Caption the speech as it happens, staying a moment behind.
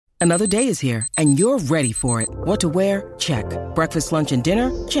Another day is here, and you're ready for it. What to wear? Check. Breakfast, lunch, and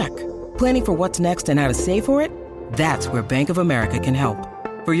dinner? Check. Planning for what's next and how to save for it? That's where Bank of America can help.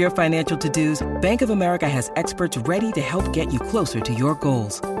 For your financial to-dos, Bank of America has experts ready to help get you closer to your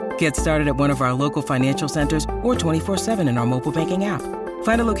goals. Get started at one of our local financial centers or 24/7 in our mobile banking app.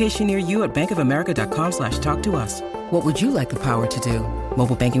 Find a location near you at bankofamerica.com/talktous. What would you like the power to do?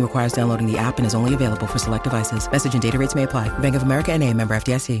 Mobile banking requires downloading the app and is only available for select devices. Message and data rates may apply. Bank of America N.A., member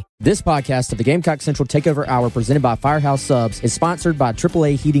FDIC. This podcast of the Gamecock Central Takeover Hour presented by Firehouse Subs is sponsored by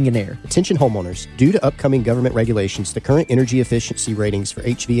AAA Heating and Air. Attention homeowners. Due to upcoming government regulations, the current energy efficiency ratings for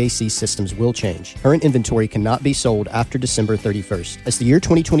HVAC systems will change. Current inventory cannot be sold after December 31st. As the year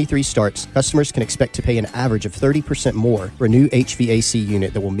 2023 starts, customers can expect to pay an average of 30% more for a new HVAC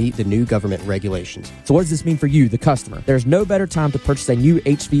unit that will meet the new government regulations. So what does this mean for you, the customer? There's no better time to purchase a new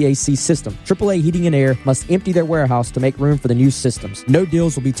HVAC system. AAA Heating and Air must empty their warehouse to make room for the new systems. No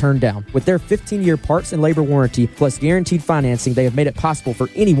deals will be turned down. With their 15-year parts and labor warranty plus guaranteed financing, they have made it possible for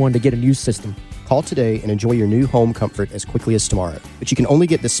anyone to get a new system. Call today and enjoy your new home comfort as quickly as tomorrow. But you can only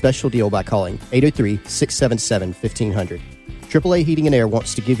get this special deal by calling 803-677-1500. AAA Heating and Air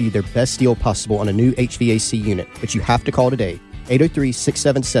wants to give you their best deal possible on a new HVAC unit, but you have to call today.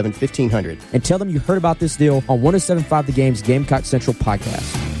 803-677-1500. And tell them you heard about this deal on 107.5 The Game's Gamecock Central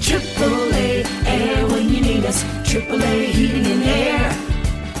podcast. AAA Air when you need us. AAA Heating and Air.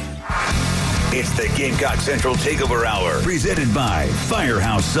 It's the Gamecock Central Takeover Hour, presented by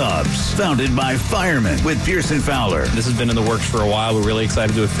Firehouse Subs, founded by firemen with Pearson Fowler. This has been in the works for a while. We're really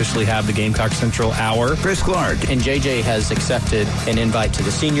excited to officially have the Gamecock Central Hour. Chris Clark. And JJ has accepted an invite to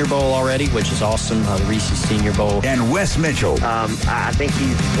the Senior Bowl already, which is awesome, the Reese's Senior Bowl. And Wes Mitchell. I think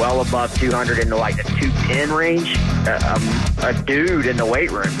he's well above 200 in the 210 range. A dude in the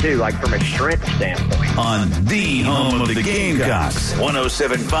weight room, too, from a strength standpoint. On the home of the Gamecocks,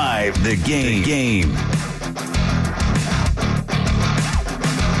 107.5 The Game.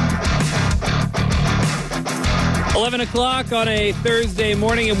 11 o'clock on a Thursday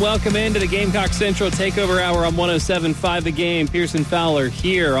morning, and welcome into the Gamecock Central Takeover Hour on 107.5 The Game. Pearson Fowler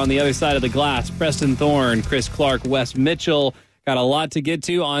here on the other side of the glass. Preston Thorne, Chris Clark, Wes Mitchell. Got a lot to get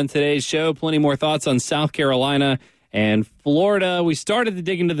to on today's show. Plenty more thoughts on South Carolina and Florida. We started to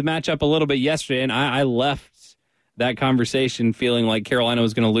dig into the matchup a little bit yesterday, and I left that conversation feeling like Carolina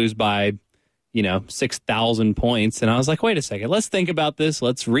was going to lose by 6,000 points. And I was like, wait a second, let's think about this.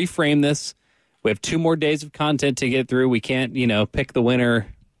 Let's reframe this. We have 2 more days of content to get through. We can't, pick the winner,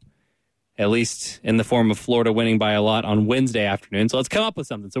 at least in the form of Florida winning by a lot on Wednesday afternoon. So let's come up with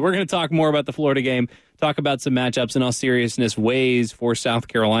something. So we're going to talk more about the Florida game, talk about some matchups, in all seriousness, ways for South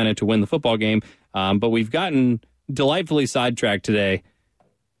Carolina to win the football game. But we've gotten delightfully sidetracked today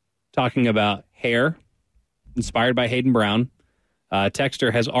talking about hair, inspired by Hayden Brown.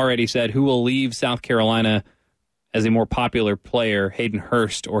 Texter has already said who will leave South Carolina as a more popular player, Hayden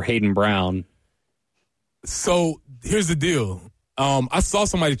Hurst or Hayden Brown. So here's the deal. I saw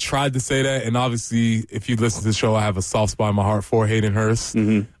somebody tried to say that, and obviously, if you listen to the show, I have a soft spot in my heart for Hayden Hurst.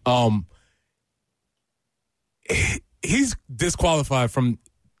 Mm-hmm. He's disqualified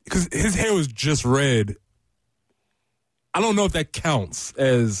because his hair was just red. I don't know if that counts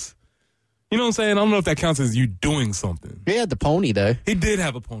as... You know what I'm saying? I don't know if that counts as you doing something. He had the pony, though. He did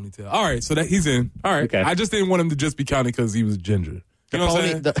have a ponytail. All right, so he's in. All right. Okay. I just didn't want him to just be counted because he was ginger. You know what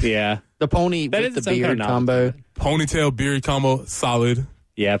I'm saying? Yeah. The pony that with is the beard combo. Ponytail, beard combo, solid.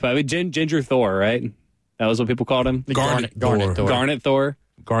 Yeah, but Ginger Thor, right? That was what people called him? Garnet Thor. Garnet Thor.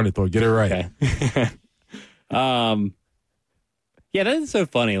 Garnet Thor. Get it right. Okay. Yeah, that is so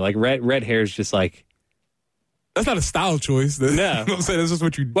funny. Red hair is just That's not a style choice. No. You know what I'm saying? That's just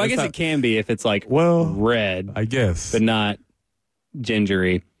what you... Well, I guess it can be if it's red. I guess. But not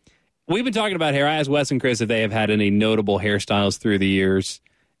gingery. We've been talking about hair. I asked Wes and Chris if they have had any notable hairstyles through the years.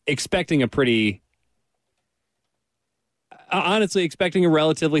 Expecting a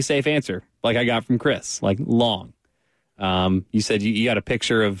relatively safe answer, like I got from Chris, long. You said you got a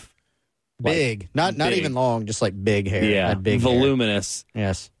picture of... Big. Not even long, just big hair. Yeah, big voluminous. Hair.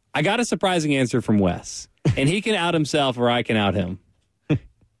 Yes. I got a surprising answer from Wes. And he can out himself or I can out him. I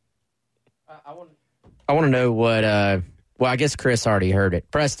want to know what I guess Chris already heard it.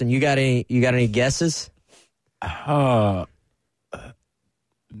 Preston, you got any guesses? Not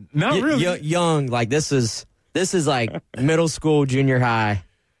really. Young, this is middle school, junior high.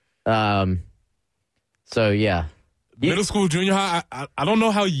 So yeah. Middle school, junior high, I don't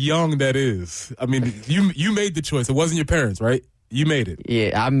know how young that is. I mean, you made the choice. It wasn't your parents, right? You made it.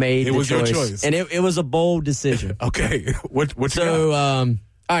 Yeah, I made the choice. It was your choice. And it was a bold decision. Okay. What you so, got?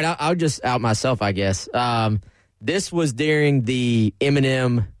 All right, I'll just out myself, I guess. This was during the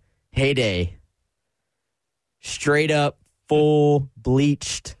Eminem heyday. Straight up, full,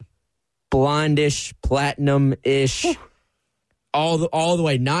 bleached, blondish, platinum-ish, all the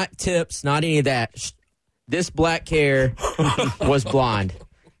way. Not tips, not any of that. This black hair was blonde.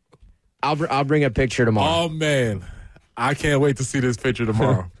 I'll bring a picture tomorrow. Oh, man. I can't wait to see this picture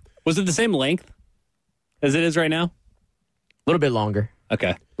tomorrow. Was it the same length as it is right now? A little bit longer.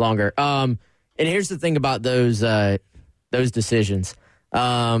 Okay. Longer. And here's the thing about those decisions.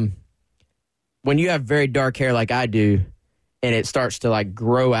 When you have very dark hair like I do, and it starts to like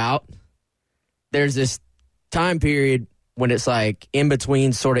grow out, there's this time period when it's like in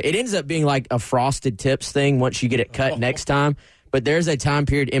between sort of, it ends up being like a frosted tips thing once you get it cut next time. But there's a time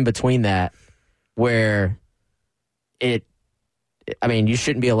period in between that where you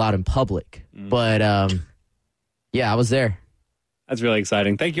shouldn't be allowed in public. But yeah, I was there. That's really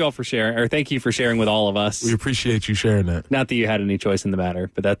exciting. Thank you all for sharing, or thank you for sharing with all of us. We appreciate you sharing that. Not that you had any choice in the matter,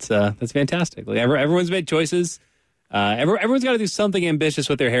 but that's fantastic. Like everyone's made choices. Everyone's got to do something ambitious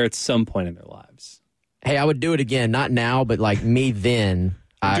with their hair at some point in their lives. Hey, I would do it again. Not now, but like me then.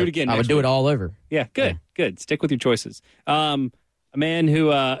 Do it again. I would do it all over. Yeah, good. Stick with your choices. A man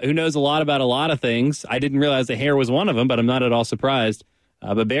who knows a lot about a lot of things. I didn't realize the hair was one of them, but I'm not at all surprised.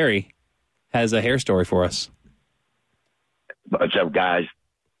 But Barry has a hair story for us. What's up, guys?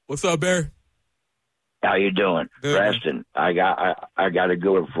 What's up, Barry? How you doing? Good. Preston, I got a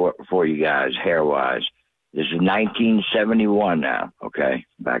good one for you guys, hair-wise. This is 1971 now, okay,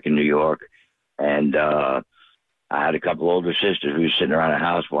 back in New York. And I had a couple older sisters who were sitting around the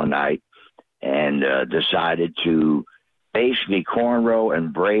house one night and decided to basically cornrow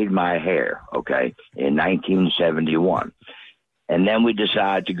and braid my hair, okay, in 1971. And then we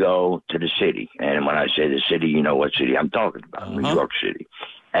decided to go to the city. And when I say the city, you know what city I'm talking about, New York City.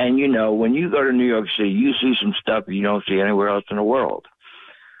 And, you know, when you go to New York City, you see some stuff you don't see anywhere else in the world.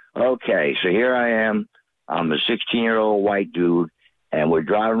 Okay, so here I am. I'm a 16-year-old white dude, and we're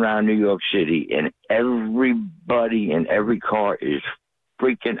driving around New York City, and everybody in every car is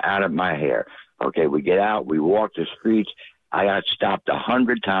freaking out of my hair. Okay, we get out, we walk the streets. I got stopped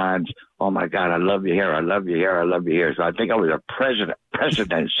 100 times. Oh, my God, I love your hair. I love your hair. I love your hair. So I think I was a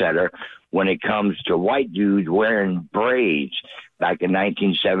precedent setter when it comes to white dudes wearing braids back in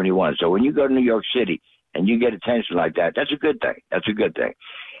 1971. So when you go to New York City and you get attention like that, that's a good thing. That's a good thing.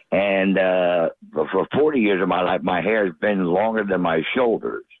 And for 40 years of my life, my hair has been longer than my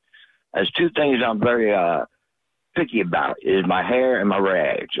shoulders. There's two things I'm very picky about is my hair and my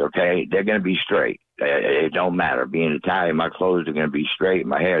rags, okay? They're going to be straight. It don't matter. Being Italian, my clothes are going to be straight.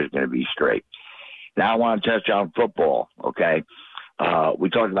 My hair is going to be straight. Now I want to touch on football, okay? We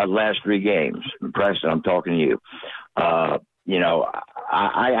talked about the last three games. Preston, I'm talking to you. You know,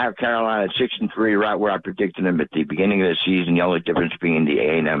 I have Carolina at 6-3, right where I predicted them at the beginning of the season. The only difference being the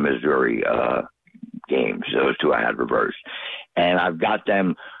A&M Missouri games. Those two I had reversed. And I've got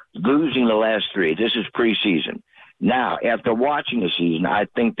them losing the last three. This is preseason. Now, after watching the season, I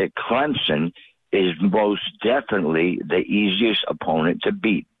think that Clemson is most definitely the easiest opponent to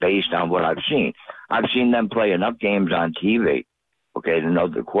beat based on what I've seen. I've seen them play enough games on TV, okay, to know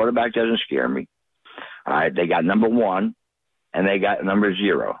the quarterback doesn't scare me. All right, they got number one, and they got number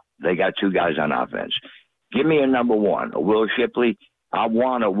 0. They got two guys on offense. Give me a number one, a Will Shipley. I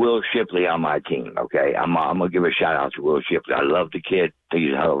want a Will Shipley on my team, okay? I'm going to give a shout-out to Will Shipley. I love the kid. I think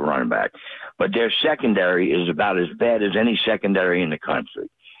he's a hell of a running back. But their secondary is about as bad as any secondary in the country.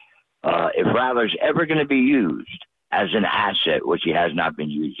 If Rattler's ever going to be used as an asset, which he has not been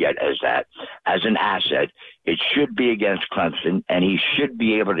used yet as an asset, it should be against Clemson, and he should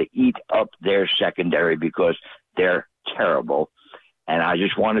be able to eat up their secondary because they're terrible. And I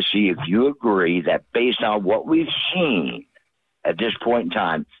just want to see if you agree that based on what we've seen at this point in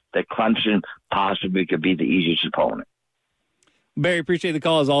time, that Clemson possibly could be the easiest opponent. Barry, appreciate the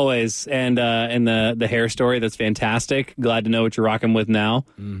call as always, and the hair story. That's fantastic. Glad to know what you're rocking with now,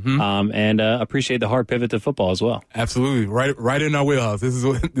 and appreciate the hard pivot to football as well. Absolutely, right in our wheelhouse. This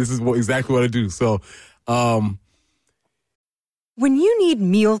is exactly what I do. So, when you need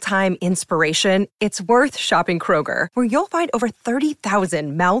mealtime inspiration, it's worth shopping Kroger, where you'll find over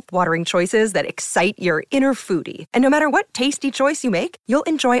 30,000 mouth-watering choices that excite your inner foodie. And no matter what tasty choice you make, you'll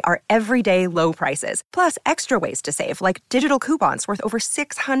enjoy our everyday low prices, plus extra ways to save, like digital coupons worth over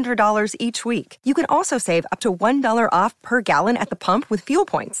 $600 each week. You can also save up to $1 off per gallon at the pump with fuel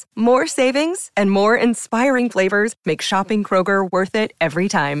points. More savings and more inspiring flavors make shopping Kroger worth it every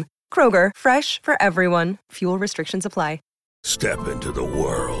time. Kroger, fresh for everyone. Fuel restrictions apply. Step into the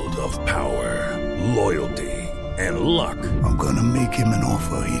world of power, loyalty, and luck. I'm going to make him an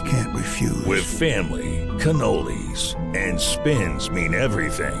offer he can't refuse. With family, cannolis, and spins mean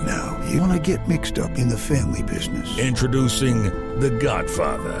everything. Now, you want to get mixed up in the family business. Introducing The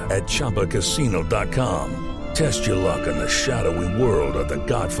Godfather at ChumbaCasino.com. Test your luck in the shadowy world of The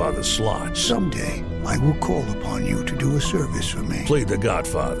Godfather slot. Someday, I will call upon you to do a service for me. Play The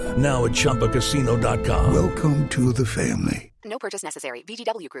Godfather now at ChumbaCasino.com. Welcome to the family. No purchase necessary.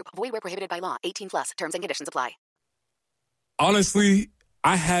 VGW Group. Void where prohibited by law. 18+. Terms and conditions apply. Honestly,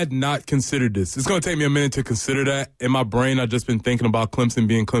 I had not considered this. It's going to take me a minute to consider that. In my brain, I've just been thinking about Clemson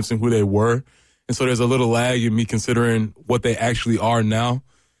being Clemson, who they were. And so there's a little lag in me considering what they actually are now.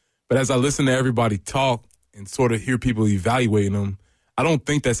 But as I listen to everybody talk and sort of hear people evaluating them, I don't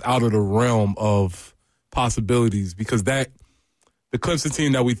think that's out of the realm of possibilities, because the Clemson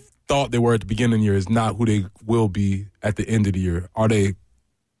team that we thought they were at the beginning of the year is not who they will be at the end of the year. Are they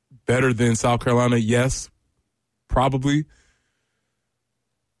better than South Carolina? Yes, probably.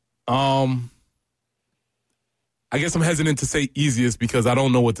 I guess I'm hesitant to say easiest because I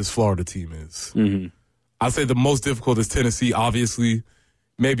don't know what this Florida team is. Mm-hmm. I'd say the most difficult is Tennessee, obviously.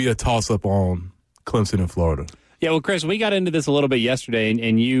 Maybe a toss-up on Clemson and Florida. Yeah, well, Chris, we got into this a little bit yesterday,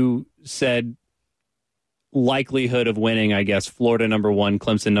 and you said likelihood of winning, I guess, Florida number 1,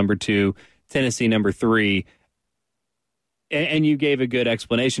 Clemson number 2, Tennessee number 3. And you gave a good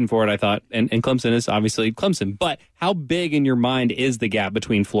explanation for it, I thought. And Clemson is obviously Clemson. But how big in your mind is the gap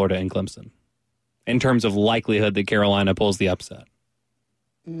between Florida and Clemson in terms of likelihood that Carolina pulls the upset?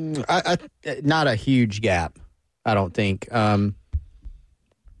 Not a huge gap, I don't think.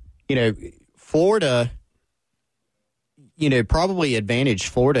 Florida, probably advantaged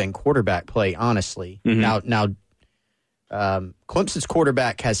Florida in quarterback play, honestly. Mm-hmm. Now, Clemson's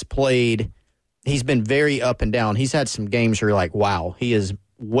quarterback has played, he's been very up and down. He's had some games where you're like, wow, he is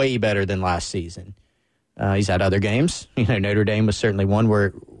way better than last season. He's had other games. Notre Dame was certainly one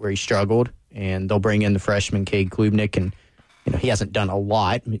where he struggled, and they'll bring in the freshman Cade Klubnik, and he hasn't done a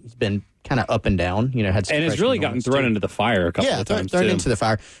lot. He's been kind of up and down. Had some, and it's really gotten thrown into the fire a couple of times. Thrown into the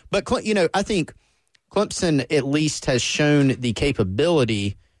fire. But I think Clemson at least has shown the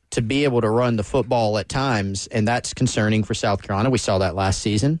capability to be able to run the football at times, and that's concerning for South Carolina. We saw that last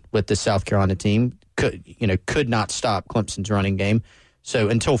season with the South Carolina team. Could not stop Clemson's running game. So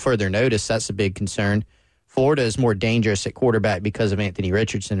until further notice, that's a big concern. Florida is more dangerous at quarterback because of Anthony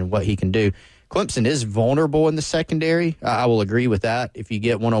Richardson and what he can do. Clemson is vulnerable in the secondary. I will agree with that. If you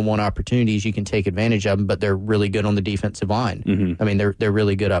get one-on-one opportunities, you can take advantage of them, but they're really good on the defensive line. Mm-hmm. I mean, they're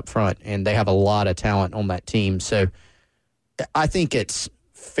really good up front, and they have a lot of talent on that team. So I think it's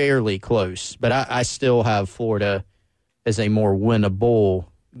fairly close, but I still have Florida as a more winnable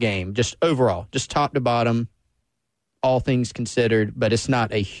game, just overall, just top to bottom, all things considered, but it's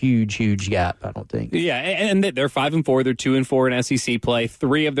not a huge gap, I don't think. Yeah, and they're 5-4. They're 2-4 in SEC play.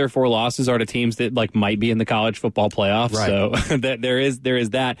 3 of their 4 losses are to teams that might be in the college football playoffs. Right. So there is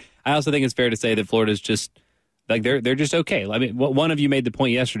that. I also think it's fair to say that Florida's just they're just okay. I mean, one of you made the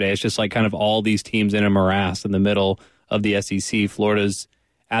point yesterday. It's just kind of all these teams in a morass in the middle of the SEC. Florida's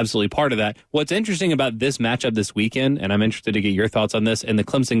absolutely part of that. What's interesting about this matchup this weekend, and I'm interested to get your thoughts on this, and the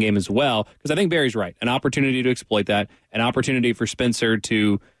Clemson game as well, because I think Barry's right. An opportunity to exploit that, an opportunity for Spencer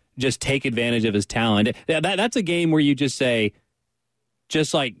to just take advantage of his talent. That's a game where you just say,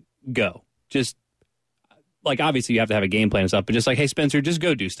 go. Just, obviously you have to have a game plan and stuff, but just hey, Spencer, just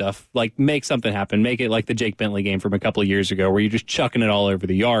go do stuff. Make something happen. Make it like the Jake Bentley game from a couple of years ago where you're just chucking it all over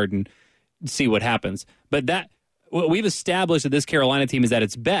the yard and see what happens. But we've established that this Carolina team is at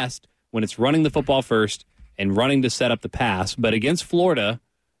its best when it's running the football first and running to set up the pass. But against Florida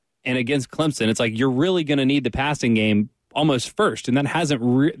and against Clemson, it's you're really going to need the passing game almost first, and that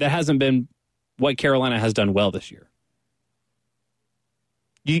hasn't been what Carolina has done well this year.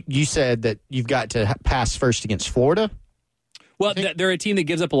 You said that you've got to pass first against Florida? Well, they're a team that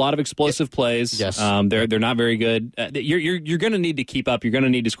gives up a lot of explosive plays. Yes. They're not very good. You're going to need to keep up. You're going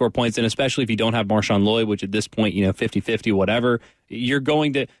to need to score points, and especially if you don't have Marshawn Lloyd, which at this point, 50-50, whatever, you're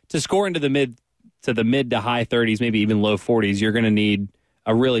going to score into the mid to high 30s, maybe even low 40s. You're going to need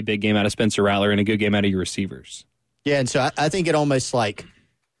a really big game out of Spencer Rattler and a good game out of your receivers. Yeah, and so I think it almost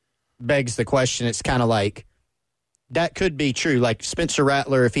begs the question. It's kind of that could be true. Spencer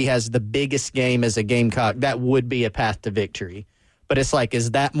Rattler, if he has the biggest game as a Gamecock, that would be a path to victory. But it's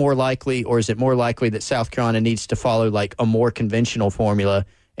is that more likely, or is it more likely that South Carolina needs to follow a more conventional formula,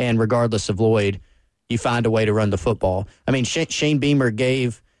 and regardless of Lloyd, you find a way to run the football? I mean, Shane Beamer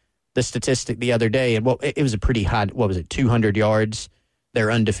gave the statistic the other day, and it was a pretty high, 200 yards.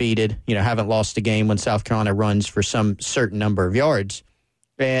 They're undefeated, haven't lost a game when South Carolina runs for some certain number of yards.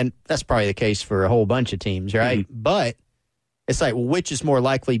 And that's probably the case for a whole bunch of teams, right? Mm-hmm. But it's like, which is more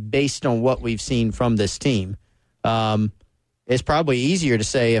likely based on what we've seen from this team? It's probably easier to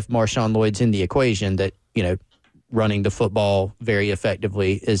say if Marshawn Lloyd's in the equation that, running the football very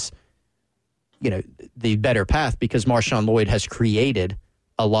effectively is, the better path, because Marshawn Lloyd has created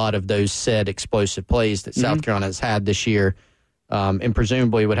a lot of those said explosive plays that South Carolina has had this year, and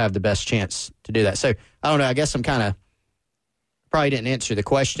presumably would have the best chance to do that. So, I don't know. I guess I'm probably didn't answer the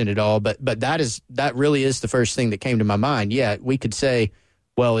question at all, but that really is the first thing that came to my mind. Yeah, we could say,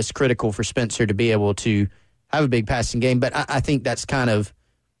 well, it's critical for Spencer to be able to have a big passing game, but I think that's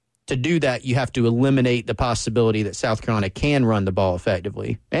to do that, you have to eliminate the possibility that South Carolina can run the ball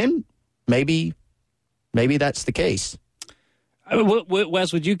effectively, and maybe that's the case.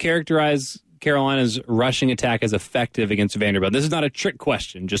 Wes, would you characterize Carolina's rushing attack as effective against Vanderbilt? This is not a trick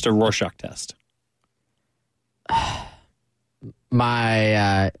question, just a Rorschach test.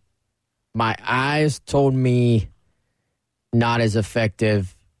 My eyes told me not as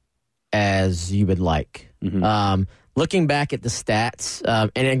effective as you would like. Looking back at the stats,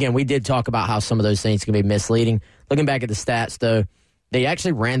 and again, we did talk about how some of those things can be misleading. Looking back at the stats, though, they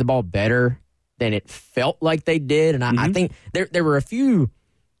actually ran the ball better than it felt like they did. And I think there were a few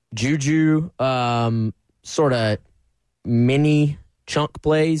juju sort of mini chunk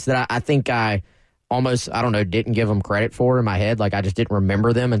plays that I think I almost, didn't give them credit for in my head. Like, I just didn't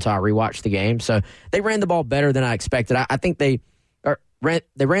remember them until I rewatched the game. So they ran the ball better than I expected. I think they ran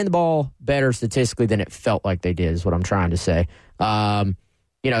the ball better statistically than it felt like they did, is what I'm trying to say.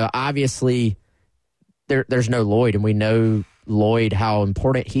 Obviously, there's no Lloyd, and we know Lloyd, how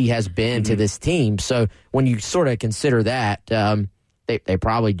important he has been to this team. So when you sort of consider that, they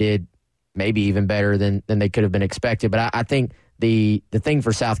probably did maybe even better than they could have been expected. But I think the thing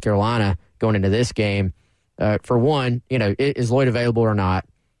for South Carolina going into this game, for one, is Lloyd available or not?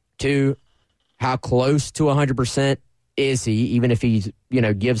 Two, how close to 100% is he, even if he's,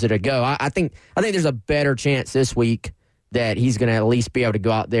 gives it a go? I think there's a better chance this week that he's going to at least be able to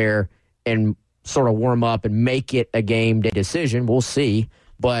go out there and sort of warm up and make it a game day decision. We'll see.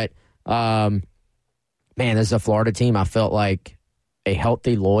 But, man, this is a Florida team. I felt like a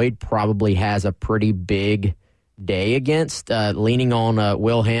healthy Lloyd probably has a pretty big day against, leaning on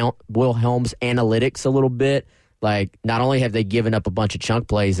Wilhelm's analytics a little bit. Like, not only have they given up a bunch of chunk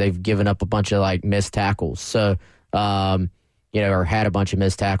plays, they've given up a bunch of, missed tackles. So, or had a bunch of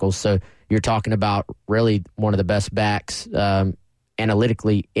missed tackles. So you're talking about really one of the best backs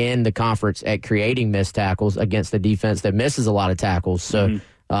analytically in the conference at creating missed tackles against the defense that misses a lot of tackles. So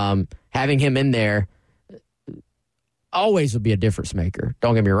having him in there always would be a difference maker.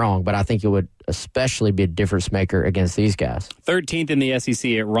 Don't get me wrong, but I think it would especially be a difference maker against these guys. 13th in the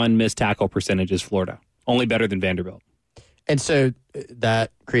SEC at run missed tackle percentage is Florida. Only better than Vanderbilt. And so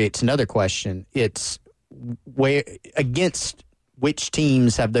that creates another question. It's where against which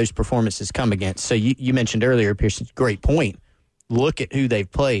teams have those performances come against? So you mentioned earlier, Pearson, great point. Look at who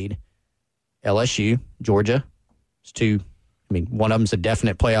they've played. LSU, Georgia. It's two. I mean, one of them's a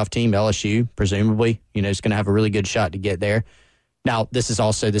definite playoff team. LSU, presumably, is going to have a really good shot to get there. Now, this is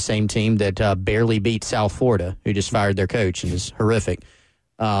also the same team that barely beat South Florida, who just fired their coach and is horrific.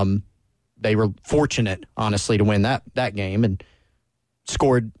 They were fortunate, honestly, to win that game and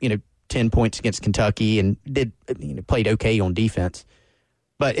scored, 10 points against Kentucky and played okay on defense.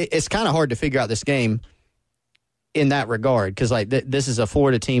 But it's kind of hard to figure out this game in that regard, because this is a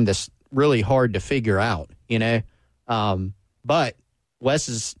Florida team that's really hard to figure out, But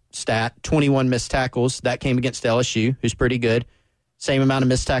Wes's stat, 21 missed tackles, that came against LSU, who's pretty good. Same amount of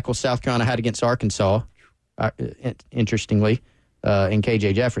missed tackles South Carolina had against Arkansas, interestingly, in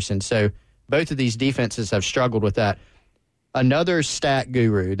KJ Jefferson. So both of these defenses have struggled with that. Another stat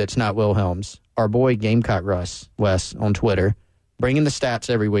guru that's not Wilhelms, our boy Gamecock Russ, Wes, on Twitter, bringing the stats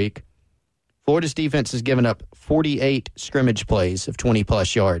every week. Florida's defense has given up 48 scrimmage plays of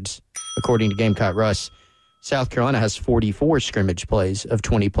 20-plus yards, according to Gamecock Russ. South Carolina has 44 scrimmage plays of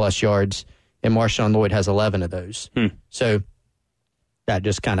 20-plus yards, and Marshawn Lloyd has 11 of those. So that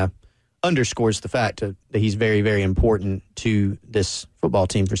just kind of underscores the fact that he's very, very important to this football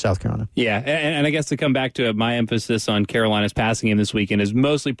team for South Carolina. Yeah, and I guess to come back to my emphasis on Carolina's passing game this weekend is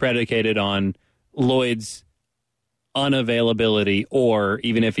mostly predicated on Lloyd's unavailability, or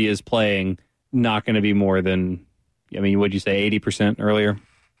even if he is playing, not going to be more than, what'd you say, 80% earlier?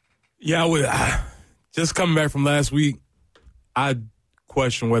 Yeah, just coming back from last week, I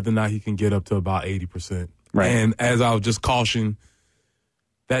question whether or not he can get up to about 80%. Right. And as I was just cautioned,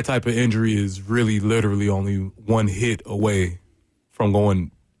 that type of injury is really literally only one hit away from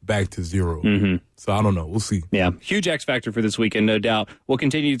going back to 0. Mm-hmm. So I don't know. We'll see. Yeah, huge X factor for this weekend, no doubt. We'll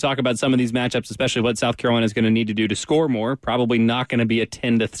continue to talk about some of these matchups, especially what South Carolina is going to need to do to score more. Probably not going to be a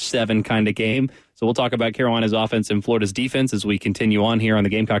 10-7 kind of game. So we'll talk about Carolina's offense and Florida's defense as we continue on here on the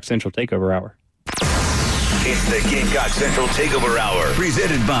Gamecock Central Takeover Hour. It's the Gamecock Central Takeover Hour,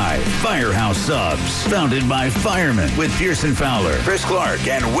 presented by Firehouse Subs, founded by firemen with Pearson Fowler, Chris Clark,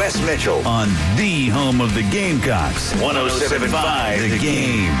 and Wes Mitchell on the home of the Gamecocks, 107.5 The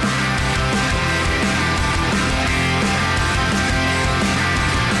Game.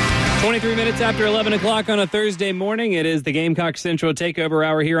 23 minutes after 11 o'clock on a Thursday morning. It is the Gamecock Central Takeover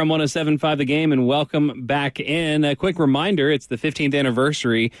Hour here on 107.5 The Game, and welcome back in. A quick reminder, it's the 15th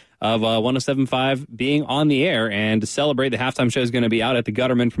anniversary of 107.5 being on the air, and to celebrate, the halftime show is going to be out at the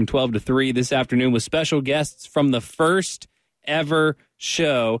Gutterman from 12 to 3 this afternoon with special guests from the first ever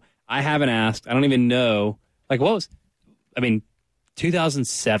show. I haven't asked. I don't even know. Like, what was,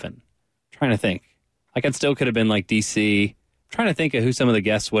 2007. I'm trying to think. Like, it still could have been like DC. Trying to think of who some of the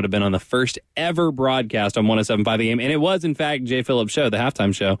guests would have been on the first ever broadcast on 107.5 The Game. And it was, in fact, Jay Phillips' show, the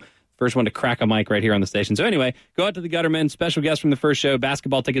halftime show. First one to crack a mic right here on the station. So anyway, go out to the Gutterman. Special guest from the first show.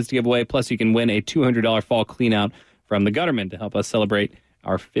 Basketball tickets to give away. Plus, you can win a $200 fall cleanout from the Gutterman to help us celebrate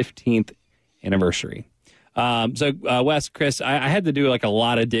our 15th anniversary. Wes, Chris, I had to do like a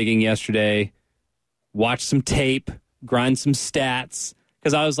lot of digging yesterday. Watch some tape. Grind some stats.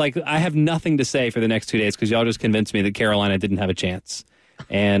 Because I was like, I have nothing to say for the next 2 days because y'all just convinced me that Carolina didn't have a chance.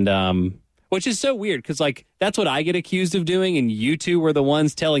 And which is so weird because, like, that's what I get accused of doing, and you two were the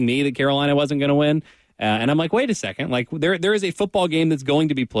ones telling me that Carolina wasn't going to win. And I'm like, wait a second. Like, there is a football game that's going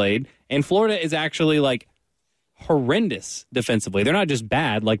to be played, and Florida is actually, like, horrendous defensively. They're not just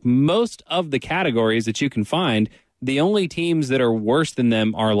bad. Like, most of the categories that you can find, the only teams that are worse than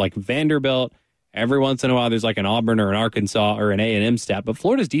them are, like, Vanderbilt. Every once in a while, there's like an Auburn or an Arkansas or an A&M stat, but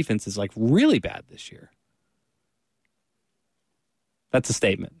Florida's defense is like really bad this year. That's a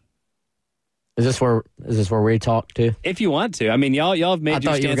statement. Is this where we talk to? If you want to, I mean, y'all have made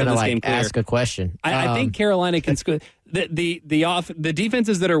your stance on this game clear. Ask a question. I think Carolina can score. The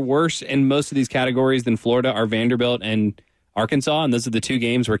defenses that are worse in most of these categories than Florida are Vanderbilt and Arkansas, and those are the two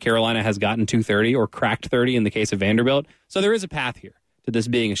games where Carolina has gotten 230 or cracked 30 in the case of Vanderbilt. So there is a path here to this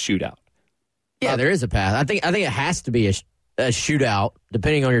being a shootout. Yeah, there is a path. I think it has to be a shootout,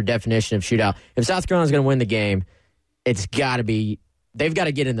 depending on your definition of shootout. If South Carolina's going to win the game, it's got to be they've got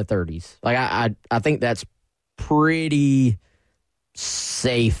to get in the 30s. Like I think that's pretty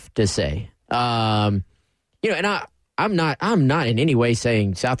safe to say. And I'm not in any way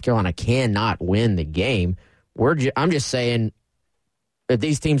saying South Carolina cannot win the game. I'm just saying if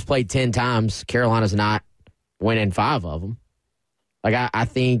these teams played 10 times, Carolina's not winning 5 of them. Like, I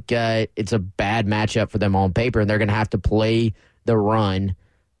think it's a bad matchup for them on paper, and they're going to have to play the run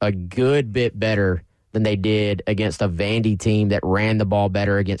a good bit better than they did against a Vandy team that ran the ball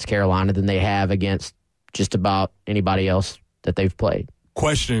better against Carolina than they have against just about anybody else that they've played.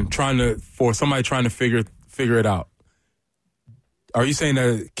 Question, for somebody trying to figure it out. Are you saying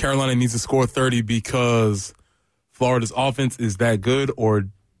that Carolina needs to score 30 because Florida's offense is that good, or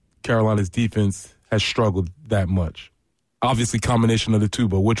Carolina's defense has struggled that much? Obviously, combination of the two,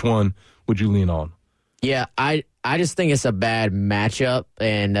 but which one would you lean on? Yeah, I just think it's a bad matchup,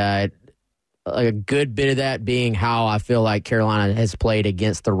 and a good bit of that being how I feel like Carolina has played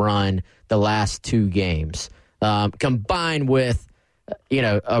against the run the last 2 games, combined with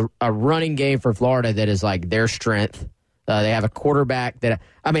a running game for Florida that is like their strength. They have a quarterback that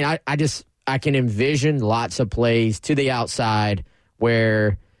I can envision lots of plays to the outside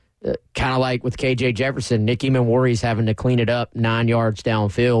where. Kind of like with KJ Jefferson, Nick Eamon-Warrior's having to clean it up 9 yards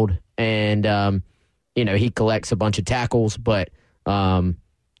downfield, and he collects a bunch of tackles. But I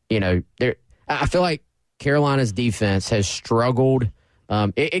feel like Carolina's defense has struggled.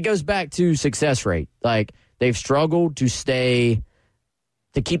 It goes back to success rate. Like they've struggled to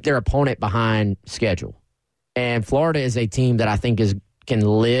keep their opponent behind schedule, and Florida is a team that I think can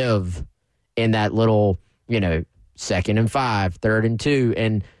live in that little 2nd and 5, 3rd and 2,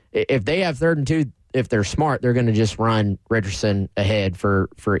 and if they have 3rd and 2, if they're smart, they're going to just run Richardson ahead for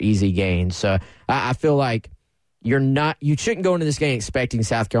easy gains. So I feel like you shouldn't go into this game expecting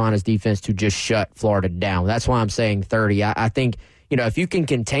South Carolina's defense to just shut Florida down. That's why I'm saying 30. I think, if you can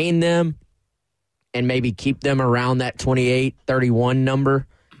contain them and maybe keep them around that 28-31 number,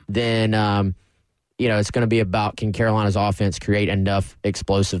 then, it's going to be about can Carolina's offense create enough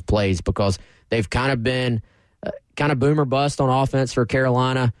explosive plays, because they've kind of been kind of boom or bust on offense for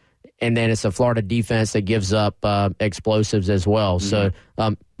Carolina. And then it's a Florida defense that gives up explosives as well. Mm-hmm.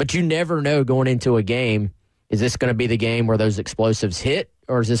 So, but you never know going into a game, Is this going to be the game where those explosives hit,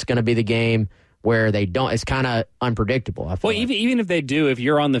 or is this going to be the game where they don't? It's kind of unpredictable. I feel even if they do, if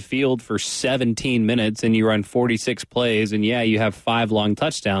you're on the field for 17 minutes and you run 46 plays and, you have 5 long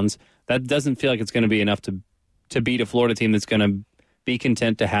touchdowns, that doesn't feel like it's going to be enough to beat a Florida team that's going to be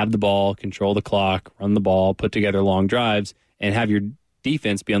content to have the ball, control the clock, run the ball, put together long drives, and have your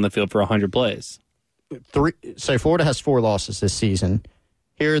defense be on the field for 100 plays. So Florida has 4 losses this season.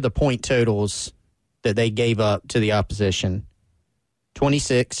 Here are the point totals that they gave up to the opposition.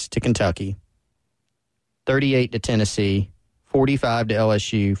 26 to Kentucky, 38 to Tennessee, 45 to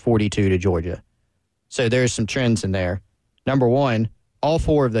LSU, 42 to Georgia. So there's some trends in there. Number one, all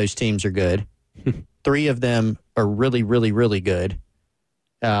 4 of those teams are good. 3 of them are really, really, really good.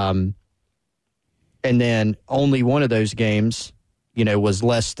 And then only one of those games, was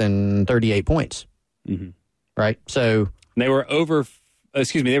less than 38 points. Mm-hmm. Right? So they were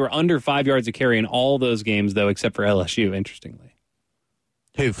they were under 5 yards of carry in all those games, though, except for LSU, interestingly.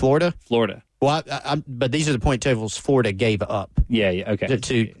 Who, Florida? Florida. Well, but these are the point totals Florida gave up. Yeah,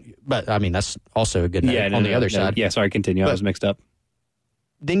 okay. But, that's also a good note on the other side. Yeah, sorry, continue. I was mixed up.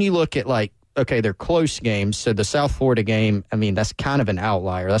 Then you look at, they're close games. So the South Florida game, that's kind of an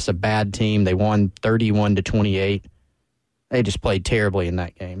outlier. That's a bad team. They won 31-28. They just played terribly in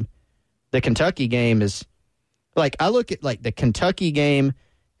that game. The Kentucky game is, I look at, the Kentucky game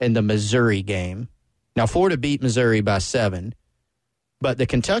and the Missouri game. Now, Florida beat Missouri by 7. But the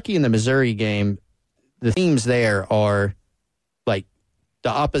Kentucky and the Missouri game, the themes there are, the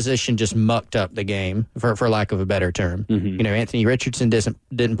opposition just mucked up the game, for lack of a better term. Mm-hmm. Anthony Richardson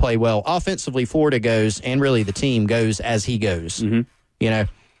didn't play well. Offensively, Florida goes, and really the team goes as he goes.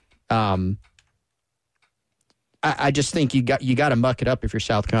 Mm-hmm. I just think you got to muck it up if you're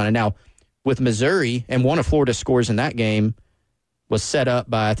South Carolina. Now, with Missouri, and one of Florida's scores in that game was set up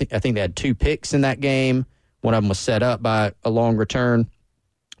by, I think they had 2 picks in that game. One of them was set up by a long return.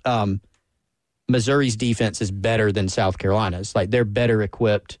 Missouri's defense is better than South Carolina's. They're better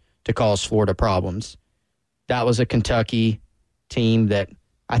equipped to cause Florida problems. That was a Kentucky team that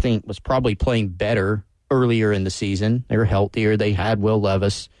I think was probably playing better earlier in the season. They were healthier. They had Will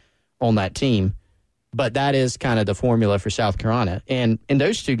Levis on that team. But that is kind of the formula for South Carolina. And in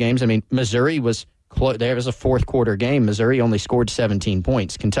those 2 games, Missouri was close. There was a fourth quarter game. Missouri only scored 17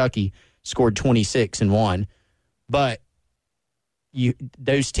 points. Kentucky scored 26 and won. But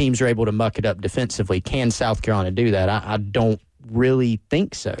those teams are able to muck it up defensively. Can South Carolina do that? I don't really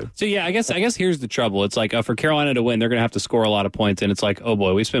think so. So, yeah, I guess here's the trouble. It's for Carolina to win, they're going to have to score a lot of points. And it's oh,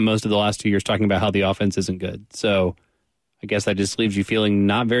 boy, we spent most of the last 2 years talking about how the offense isn't good. So I guess that just leaves you feeling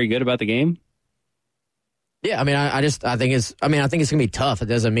not very good about the game. Yeah, I think it's going to be tough. It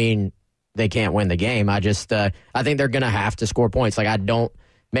doesn't mean they can't win the game. I think they're going to have to score points.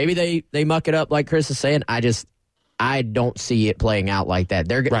 Maybe they muck it up like Chris is saying. I don't see it playing out like that.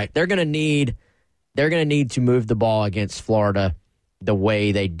 They're going to need to move the ball against Florida the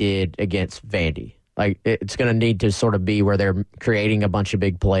way they did against Vandy. It's going to need to sort of be where they're creating a bunch of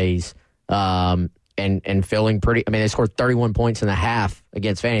big plays and feeling pretty. They scored 31 points in the half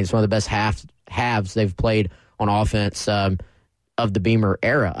against Vandy. It's one of the best halves they've played on offense of the Beamer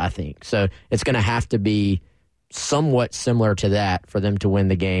era, I think. So it's going to have to be somewhat similar to that for them to win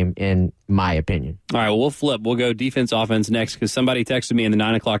the game, in my opinion. All right, well, we'll flip. We'll go defense, offense next, because somebody texted me in the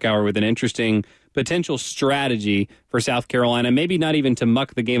 9 o'clock hour with an interesting potential strategy for South Carolina. Maybe not even to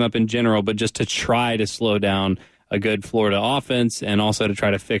muck the game up in general, but just to try to slow down a good Florida offense and also to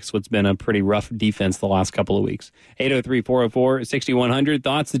try to fix what's been a pretty rough defense the last couple of weeks. 803-404-6100.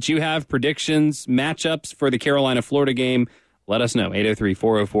 Thoughts that you have, predictions, matchups for the Carolina-Florida game. Let us know.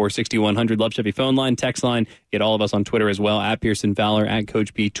 803-404-6100. Love Chevy phone line, text line. Get all of us on Twitter as well, at Pearson Fowler, at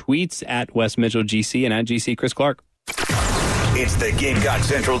Coach P Tweets, at Wes Mitchell GC, and at GC Chris Clark. It's the Gamecock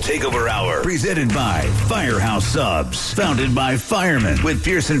Central Takeover Hour, presented by Firehouse Subs, founded by firemen, with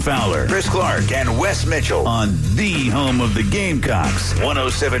Pearson Fowler, Chris Clark, and Wes Mitchell on the home of the Gamecocks,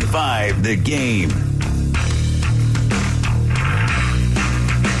 107.5 The Game.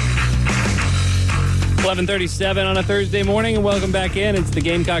 .37 on a Thursday morning, and welcome back in. It's the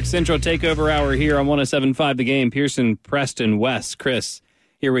Gamecock Central Takeover Hour here on 107.5 The Game. Pearson, Preston, Wes, Chris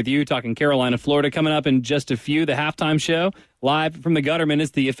here with you, talking Carolina, Florida. Coming up in just a few, the halftime show, live from the Gutterman,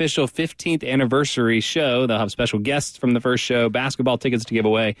 is the official 15th anniversary show. They'll have special guests from the first show, basketball tickets to give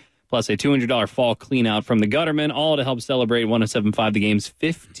away, plus a $200 fall clean-out from the Gutterman, all to help celebrate 107.5 The Game's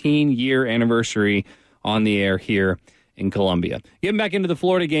 15-year anniversary on the air here in Columbia. Getting back into the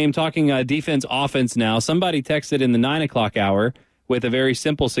Florida game, talking defense, offense now. Somebody texted in the 9 o'clock hour with a very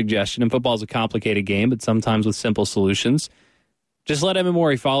simple suggestion, and football is a complicated game, but sometimes with simple solutions. Just let Emma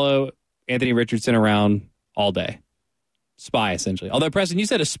Morey follow Anthony Richardson around all day. Spy, essentially. Although, Preston, you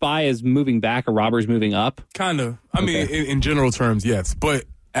said a spy is moving back, a robber is moving up. Kind of. I mean, in general terms, yes. But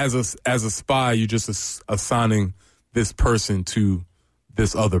as a spy, you're just assigning this person to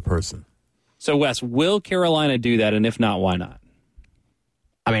this other person. So, Wes, will Carolina do that? And if not, why not?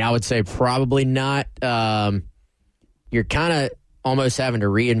 I mean, I would say probably not. You're kind of almost having to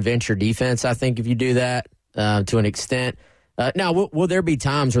reinvent your defense, I think, if you do that to an extent. Now, will there be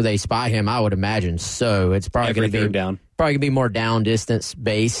times where they spy him? I would imagine so. It's probably going to be more down distance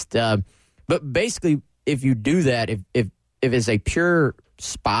based. But basically, if you do that, if it's a pure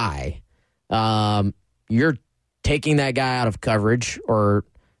spy, you're taking that guy out of coverage, or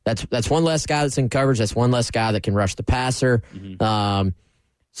that's one less guy that's in coverage. That's one less guy that can rush the passer. Mm-hmm.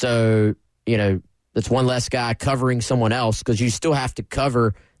 So, that's one less guy covering someone else, because you still have to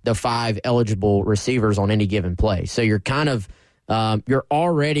cover the 5 eligible receivers on any given play. So you're kind of you're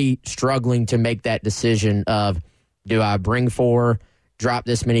already struggling to make that decision of, do I bring 4, drop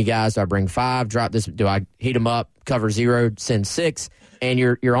this many guys? Do I bring 5, drop this? Do I heat them up, cover 0, send 6? And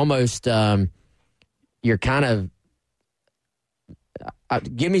you're almost you're kind of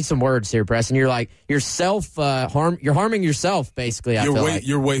give me some words here, Preston. You're like you're harming yourself, basically.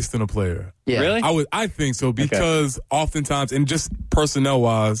 You're wasting a player. Yeah. Really? I think so, because oftentimes, and just personnel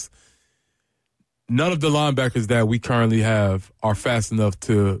wise, none of the linebackers that we currently have are fast enough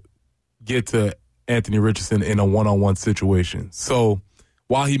to get to Anthony Richardson in a one-on-one situation. So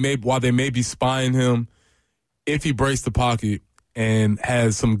while they may be spying him, if he breaks the pocket and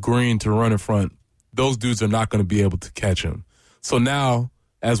has some green to run in front, those dudes are not going to be able to catch him. So now,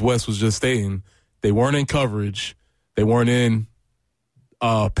 as Wes was just stating, they weren't in coverage. They weren't in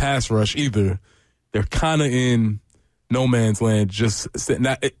pass rush either. They're kind of in no man's land. Just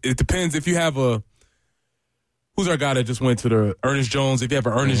now, it depends if you have who's our guy that just went to the Ernest Jones? If you have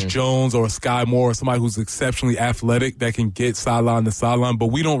an Ernest Jones or a Sky Moore, or somebody who's exceptionally athletic that can get sideline to sideline, but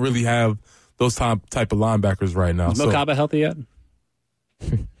we don't really have those type of linebackers right now. Is Mokaba healthy yet?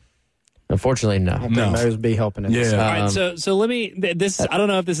 Unfortunately, no. Those be helping us. Yeah. All right, so let me. I don't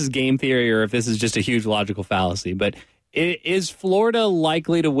know if this is game theory or if this is just a huge logical fallacy, but is Florida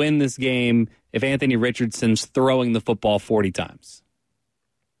likely to win this game if Anthony Richardson's throwing the football 40 times?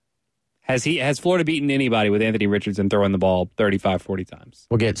 Has Florida beaten anybody with Anthony Richardson throwing the ball 35, 40 times?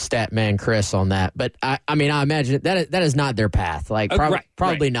 We'll get Statman Chris on that, but I imagine that is not their path. Like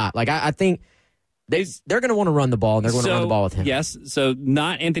probably not. Like I think. They're going to want to run the ball, and they're going to run the ball with him. Yes, so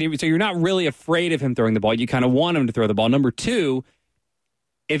not Anthony. So you're not really afraid of him throwing the ball. You kind of want him to throw the ball. Number 2,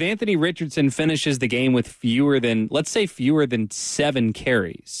 if Anthony Richardson finishes the game with fewer than 7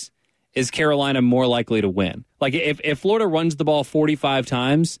 carries, is Carolina more likely to win? Like if Florida runs the ball 45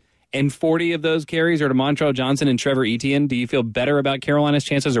 times and 40 of those carries are to Montrell Johnson and Trevor Etienne, do you feel better about Carolina's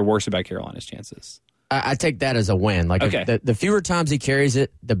chances or worse about Carolina's chances? I take that as a win. Like the fewer times he carries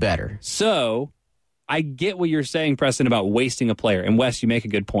it, the better. So I get what you're saying, Preston, about wasting a player. And, Wes, you make a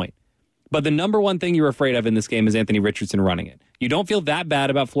good point. But the number one thing you're afraid of in this game is Anthony Richardson running it. You don't feel that bad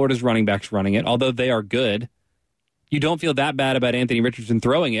about Florida's running backs running it, although they are good. You don't feel that bad about Anthony Richardson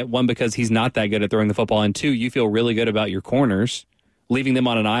throwing it, 1, because he's not that good at throwing the football, and 2, you feel really good about your corners, leaving them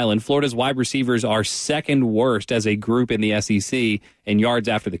on an island. Florida's wide receivers are second worst as a group in the SEC in yards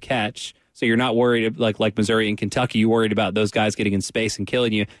after the catch. So you're not worried like Missouri and Kentucky. You're worried about those guys getting in space and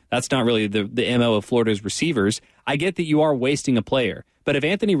killing you. That's not really the MO of Florida's receivers. I get that you are wasting a player. But if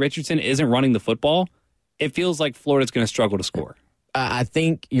Anthony Richardson isn't running the football, it feels like Florida's going to struggle to score. I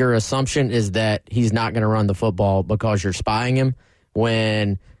think your assumption is that he's not going to run the football because you're spying him,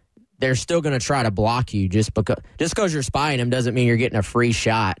 when they're still going to try to block you. Just because you're spying him doesn't mean you're getting a free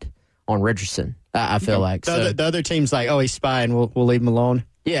shot on Richardson, I feel like. The other team's like, he's spying, we'll leave him alone.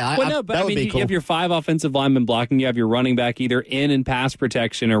 Yeah, but I mean, you have your 5 offensive linemen blocking. You have your running back either in pass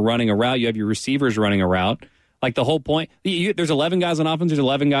protection or running a route. You have your receivers running a route. Like the whole point, there's 11 guys on offense. There's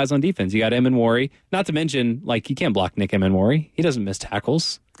 11 guys on defense. You got Emenwari. Not to mention, like, you can't block Nick Emenwari. He doesn't miss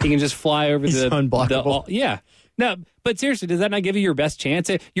tackles. He can just fly over He's unblockable. Yeah. No, but seriously, does that not give you your best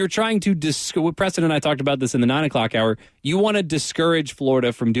chance? You're trying to Preston and I talked about this in the 9 o'clock hour. You want to discourage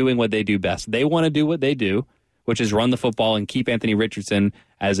Florida from doing what they do best. They want to do what they do, which is run the football and keep Anthony Richardson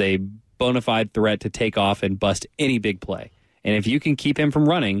as a bona fide threat to take off and bust any big play. And if you can keep him from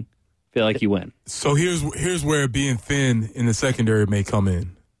running, I feel like you win. So here's where being thin in the secondary may come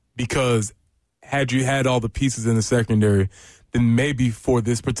in. Because had you had all the pieces in the secondary, then maybe for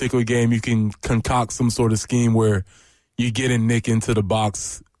this particular game you can concoct some sort of scheme where you get Nick into the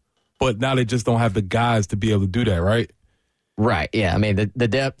box, but now they just don't have the guys to be able to do that, right? Right, yeah. I mean, the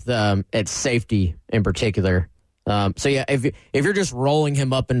depth at safety in particular. So, yeah, if you're just rolling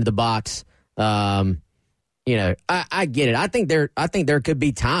him up into the box, you know, I get it. I think there could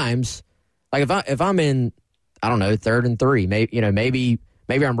be times like if I'm in, I don't know, 3rd and 3, maybe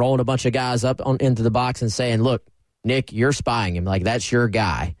I'm rolling a bunch of guys up into the box and saying, look, Nick, you're spying him. Like, that's your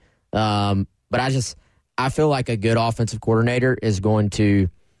guy. But I feel like a good offensive coordinator is going to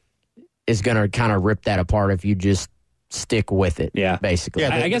kind of rip that apart if you just stick with it. Yeah, basically.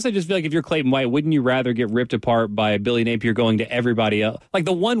 Yeah, I guess I just feel like if you're Clayton White, wouldn't you rather get ripped apart by Billy Napier going to everybody else? Like,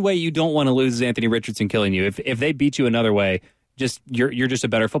 the one way you don't want to lose is Anthony Richardson killing you. If they beat you another way, you're just a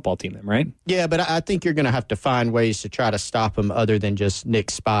better football team then, right? Yeah, but I think you're going to have to find ways to try to stop him other than just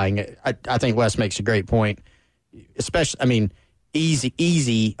Nick spying. I think Wes makes a great point. Especially,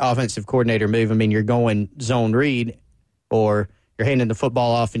 easy offensive coordinator move. You're going zone read, or you're handing the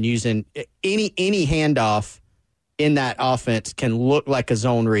football off and using any handoff in that offense can look like a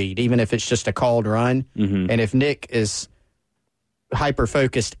zone read, even if it's just a called run. Mm-hmm. And if Nick is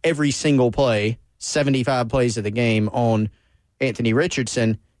hyper-focused every single play, 75 plays of the game on Anthony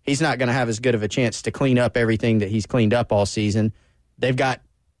Richardson, he's not going to have as good of a chance to clean up everything that he's cleaned up all season. They've got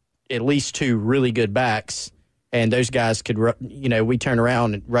at least 2 really good backs, and those guys could, we turn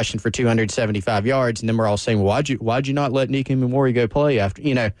around and rushing for 275 yards, and then we're all saying, well, why'd you not let Nicky Memori go play after,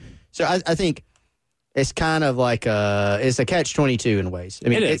 So I think it's kind of like it's a catch-22 in ways.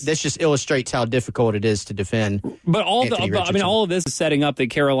 This just illustrates how difficult it is to defend. But all of this is setting up that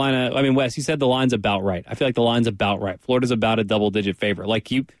Carolina. Wes, you said the line's about right. I feel like the line's about right. Florida's about a double-digit favorite. Like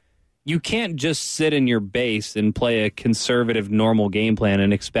you can't just sit in your base and play a conservative, normal game plan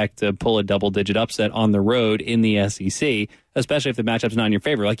and expect to pull a double-digit upset on the road in the SEC, especially if the matchup's not in your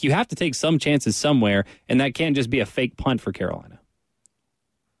favor. Like, you have to take some chances somewhere, and that can't just be a fake punt for Carolina.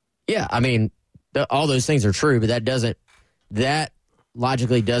 Yeah, all those things are true, but that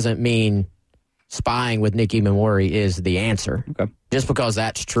logically doesn't mean spying with Nicky Memori is the answer. Okay. Just because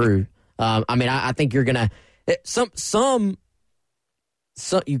that's true. I think you're going to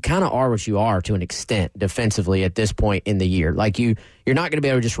you kind of are what you are to an extent defensively at this point in the year. Like, you're not going to be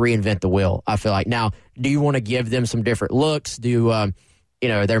able to just reinvent the wheel, I feel like. Now, do you want to give them some different looks?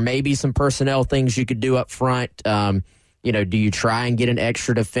 There may be some personnel things you could do up front. Do you try and get an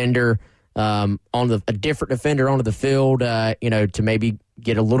extra defender a different defender onto the field, to maybe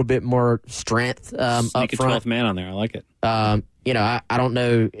get a little bit more strength up front. Sneak a 12th man on there. I like it. I don't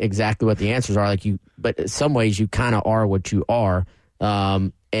know exactly what the answers are, but in some ways you kind of are what you are.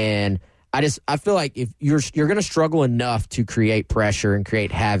 And I feel like if you're going to struggle enough to create pressure and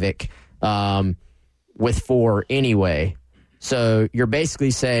create havoc with 4 anyway. So you're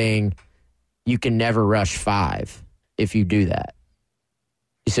basically saying you can never rush 5 if you do that.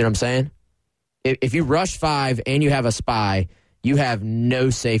 You see what I'm saying? If you rush 5 and you have a spy, you have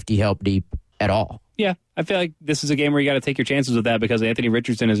no safety help deep at all. Yeah, I feel like this is a game where you got to take your chances with that because Anthony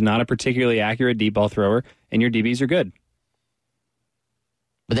Richardson is not a particularly accurate deep ball thrower, and your DBs are good.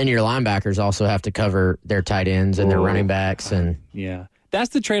 But then your linebackers also have to cover their tight ends and their running backs. Yeah, that's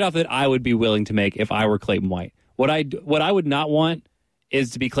the trade-off that I would be willing to make if I were Clayton White. What I would not want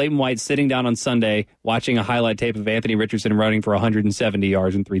is to be Clayton White sitting down on Sunday watching a highlight tape of Anthony Richardson running for 170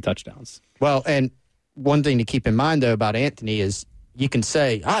 yards and 3 touchdowns. Well, and one thing to keep in mind, though, about Anthony is you can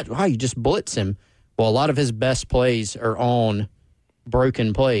say, you just blitz him. Well, a lot of his best plays are on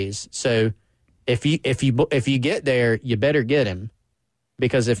broken plays. So if you get there, you better get him.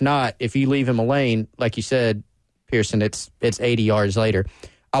 Because if not, if you leave him a lane, like you said, Pearson, it's 80 yards later.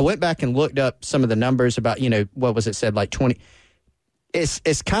 I went back and looked up some of the numbers about, what was it said, like 20.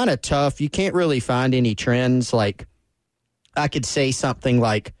 It's kind of tough. You can't really find any trends. Like, I could say something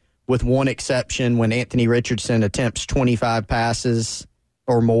like, with one exception, when Anthony Richardson attempts 25 passes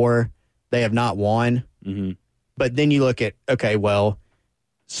or more, they have not won. Mm-hmm. But then you look at, okay, well,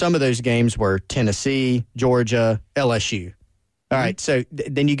 some of those games were Tennessee, Georgia, LSU. All right, so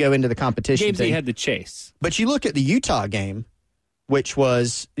then you go into the competition games thing. They had to chase. But you look at the Utah game, which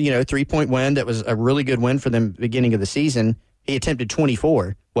was, 3-point win. That was a really good win for them at the beginning of the season. He attempted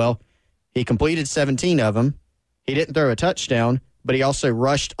 24. Well, he completed 17 of them. He didn't throw a touchdown, but he also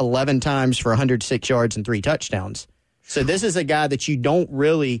rushed 11 times for 106 yards and 3 touchdowns. So this is a guy that you don't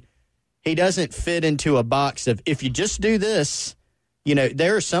really – he doesn't fit into a box of if you just do this –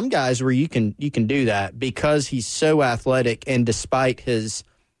 there are some guys where you can do that because he's so athletic, and despite his,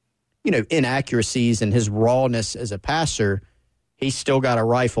 inaccuracies and his rawness as a passer, he's still got a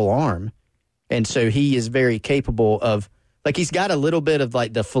rifle arm. And so he is very capable of, he's got a little bit of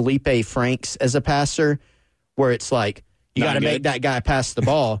the Felipe Franks as a passer, where it's like, you got to make that guy pass the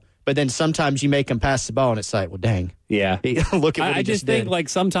ball. But then sometimes you make him pass the ball, and it's like, well, dang. Yeah. Look at what I just think,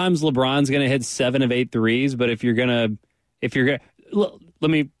 sometimes LeBron's going to hit 7 of 8 threes, but if you're going to, let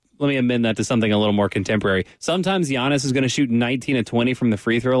me me amend that to something a little more contemporary. Sometimes Giannis is going to shoot 19 of 20 from the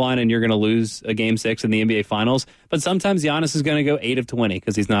free throw line, and you're going to lose a Game 6 in the NBA Finals. But sometimes Giannis is going to go 8 of 20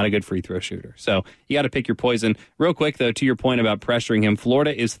 because he's not a good free throw shooter. So you got to pick your poison. Real quick, though, to your point about pressuring him,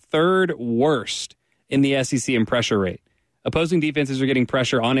 Florida is third worst in the SEC in pressure rate. Opposing defenses are getting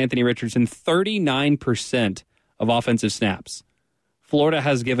pressure on Anthony Richardson 39% of offensive snaps. Florida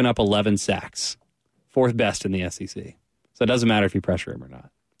has given up 11 sacks, fourth best in the SEC. So it doesn't matter if you pressure him or not.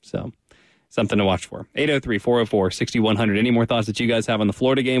 So something to watch for. 803-404-6100. Any more thoughts that you guys have on the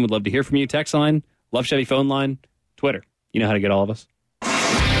Florida game? Would love to hear from you. Text line, Love Chevy phone line, Twitter. You know how to get all of us.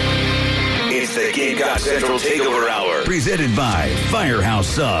 It's the Gamecock Central Takeover Hour, presented by Firehouse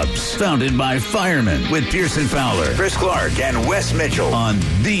Subs, founded by firemen, with Pearson Fowler, Chris Clark, and Wes Mitchell on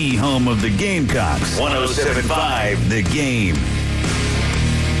the home of the Gamecocks, 107.5 The Game.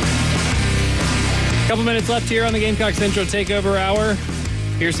 Couple minutes left here on the Gamecock Central Takeover Hour.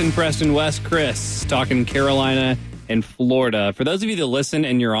 Pearson, Preston, Wes, Chris talking Carolina and Florida. For those of you that listen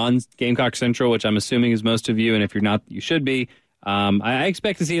and you're on Gamecock Central, which I'm assuming is most of you, and if you're not, you should be, I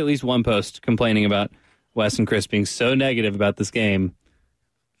expect to see at least one post complaining about Wes and Chris being so negative about this game.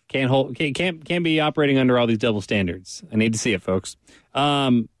 Can't be operating under all these double standards. I need to see it, folks.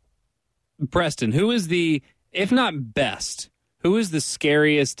 Preston, who is the, if not best, who is the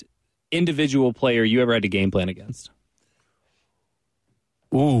scariest individual player you ever had to game plan against?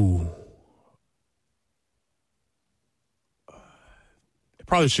 Ooh. It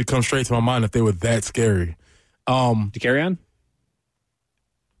probably should come straight to my mind if they were that scary. To carry on?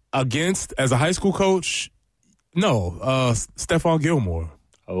 Against, as a high school coach, no, Stephon Gilmore.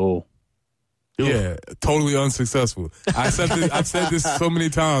 Oh. Yeah, totally unsuccessful. I've said this so many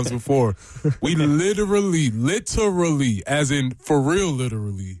times before. We literally, as in for real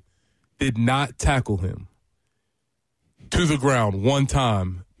literally, did not tackle him to the ground one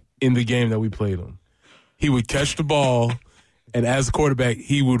time in the game that we played him. He would catch the ball, and as a quarterback,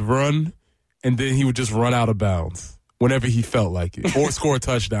 he would run, and then he would just run out of bounds whenever he felt like it, or score a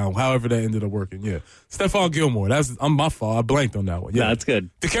touchdown, however that ended up working. Yeah, Stephon Gilmore. I'm my fault. I blanked on that one. Yeah, that's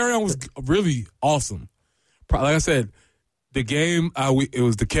good. The carry-on was really awesome. Like I said, the game, it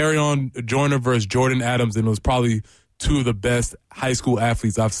was the carry-on Joyner versus Jordan Adams, and it was probably two of the best high school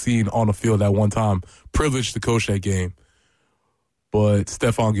athletes I've seen on the field at one time. Privileged to coach that game. But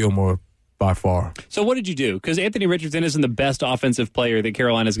Stephon Gilmore, by far. So what did you do? Because Anthony Richardson isn't the best offensive player that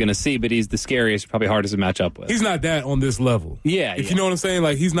Carolina's going to see, but he's the scariest, probably hardest to match up with. He's not that on this level. Yeah. If you know what I'm saying?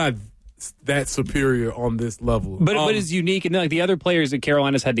 Like, he's not that superior on this level. But it's unique. And like the other players that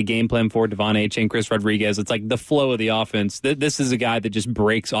Carolina's had to game plan for, Devon Achane, Chris Rodriguez, it's like the flow of the offense. This is a guy that just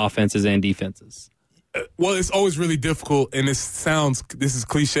breaks offenses and defenses. Well, it's always really difficult, and this is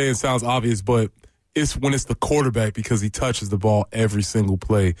cliche and sounds obvious, but it's when it's the quarterback because he touches the ball every single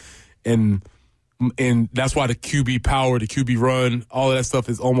play. And that's why the QB power, the QB run, all of that stuff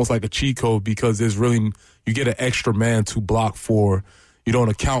is almost like a cheat code because you get an extra man to block for. You don't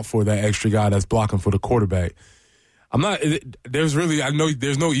account for that extra guy that's blocking for the quarterback. I know there's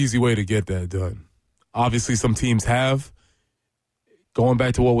no easy way to get that done. Obviously, some teams have. Going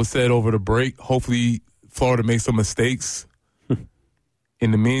back to what was said over the break, hopefully Florida makes some mistakes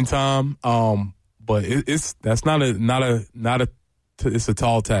in the meantime. But it's a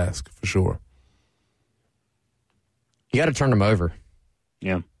tall task for sure. You got to turn them over.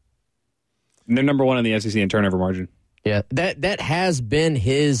 Yeah. And they're number one in the SEC in turnover margin. Yeah, that has been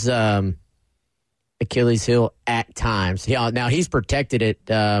his Achilles heel at times. Now he's protected it.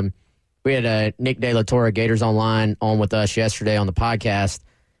 We had Nick De La Torre, Gators Online, on with us yesterday on the podcast.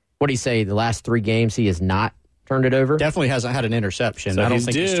 What do you say? The last 3 games he has not turned it over? Definitely hasn't had an interception. So I don't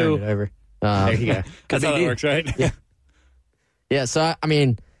think he's turned it over. There you go. That's how that works, right? Yeah. Yeah, so, I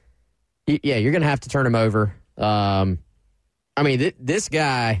mean, yeah, you're going to have to turn him over. This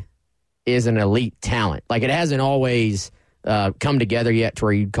guy is an elite talent. Like, it hasn't always come together yet to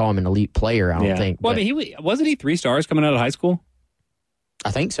where you'd call him an elite player, I don't think. Well, wasn't he 3 stars coming out of high school?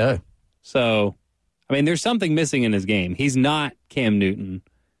 I think so. So, there's something missing in his game. He's not Cam Newton.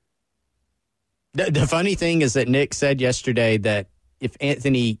 The funny thing is that Nick said yesterday that if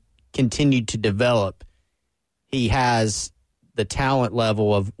Anthony continued to develop, he has the talent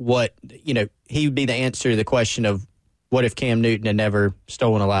level of what, he would be the answer to the question of what if Cam Newton had never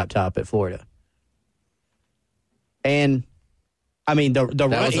stolen a laptop at Florida? And, that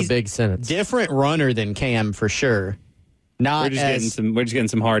was a big sentence. Different runner than Cam for sure. We're just getting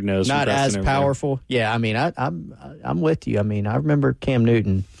some hard nose. Not as powerful. Yeah, I'm with you. I remember Cam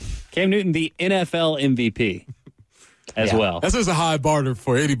Newton. Cam Newton, the NFL MVP as well. That's just a high bar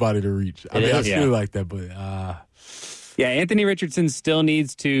for anybody to reach. I feel like that, but Yeah, Anthony Richardson still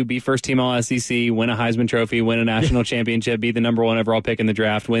needs to be first team All-SEC, win a Heisman Trophy, win a national championship, be the number 1 overall pick in the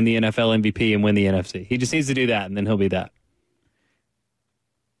draft, win the NFL MVP, and win the NFC. He just needs to do that, and then he'll be that.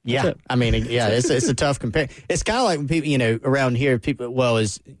 Yeah, I mean, it's a tough compare. It's kind of like when people, around here,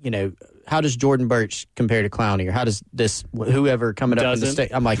 how does Jordan Burch compare to Clowney, or how does this whoever coming up in the state?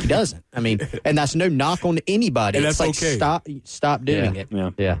 I'm like, he doesn't. I mean, and that's no knock on anybody. And it's like okay. Stop doing it.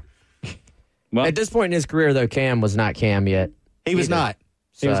 Yeah. Well, at this point in his career, though, Cam was not Cam yet. He was not.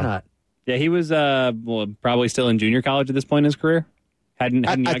 He was not. Yeah, he was probably still in junior college at this point in his career. I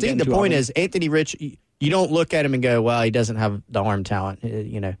think the point is Anthony Rich. You don't look at him and go, "Well, he doesn't have the arm talent."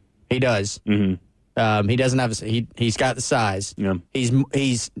 He does. Mm-hmm. He doesn't have. He's got the size. Yeah.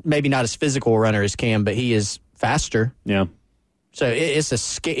 He's maybe not as physical a runner as Cam, but he is faster. Yeah. So he's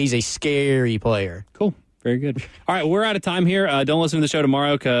a scary player. Cool. Very good. All right, we're out of time here. Don't listen to the show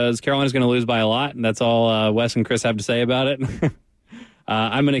tomorrow because Carolina's going to lose by a lot, and that's all Wes and Chris have to say about it.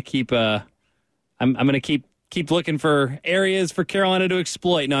 I'm going to keep. I'm going to keep looking for areas for Carolina to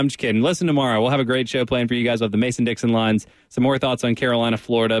exploit. No, I'm just kidding. Listen tomorrow. We'll have a great show planned for you guys with the Mason-Dixon lines, some more thoughts on Carolina,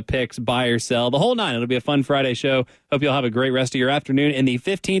 Florida, picks, buy or sell, the whole nine. It'll be a fun Friday show. Hope you'll have a great rest of your afternoon. And the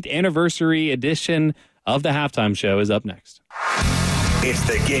 15th anniversary edition of the Halftime Show is up next. It's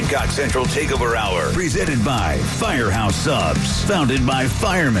the Gamecock Central Takeover Hour, presented by Firehouse Subs, founded by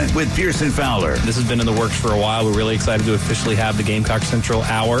firemen with Pearson Fowler. This has been in the works for a while. We're really excited to officially have the Gamecock Central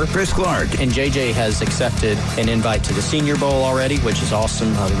Hour. Chris Clark. And JJ has accepted an invite to the Senior Bowl already, which is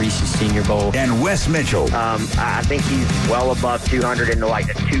awesome, the Reese's Senior Bowl. And Wes Mitchell. I think he's well above 200 in the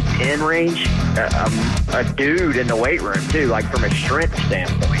 210 range. A dude in the weight room, too, from a strength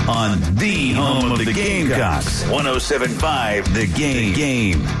standpoint. On the home of the Gamecocks, 107.5 The Game.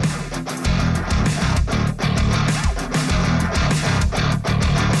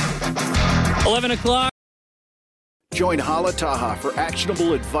 11 o'clock. Join Hala Taha for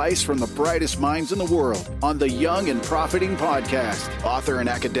actionable advice from the brightest minds in the world on the Young and Profiting Podcast. Author and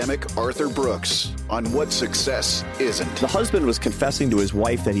academic Arthur Brooks on what success isn't. The husband was confessing to his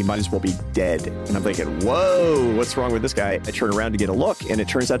wife that he might as well be dead. And I'm thinking, whoa, what's wrong with this guy? I turn around to get a look, and it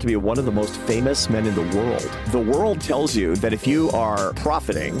turns out to be one of the most famous men in the world. The world tells you that if you are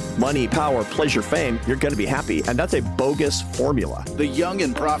profiting, money, power, pleasure, fame, you're going to be happy. And that's a bogus formula. The Young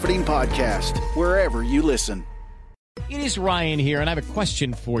and Profiting Podcast, wherever you listen. It is Ryan here, and I have a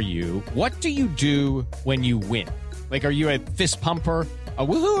question for you. What do you do when you win? Are you a fist pumper, a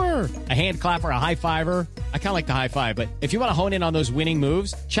woohooer, a hand clapper, a high fiver? I kind of like the high five, but if you want to hone in on those winning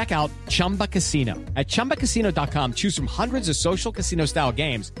moves, check out Chumba Casino. At ChumbaCasino.com, choose from hundreds of social casino-style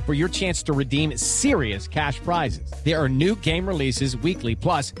games for your chance to redeem serious cash prizes. There are new game releases weekly,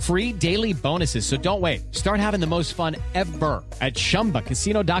 plus free daily bonuses, so don't wait. Start having the most fun ever at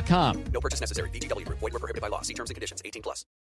ChumbaCasino.com. No purchase necessary. VGW Group. Void where prohibited by law. See terms and conditions. 18+.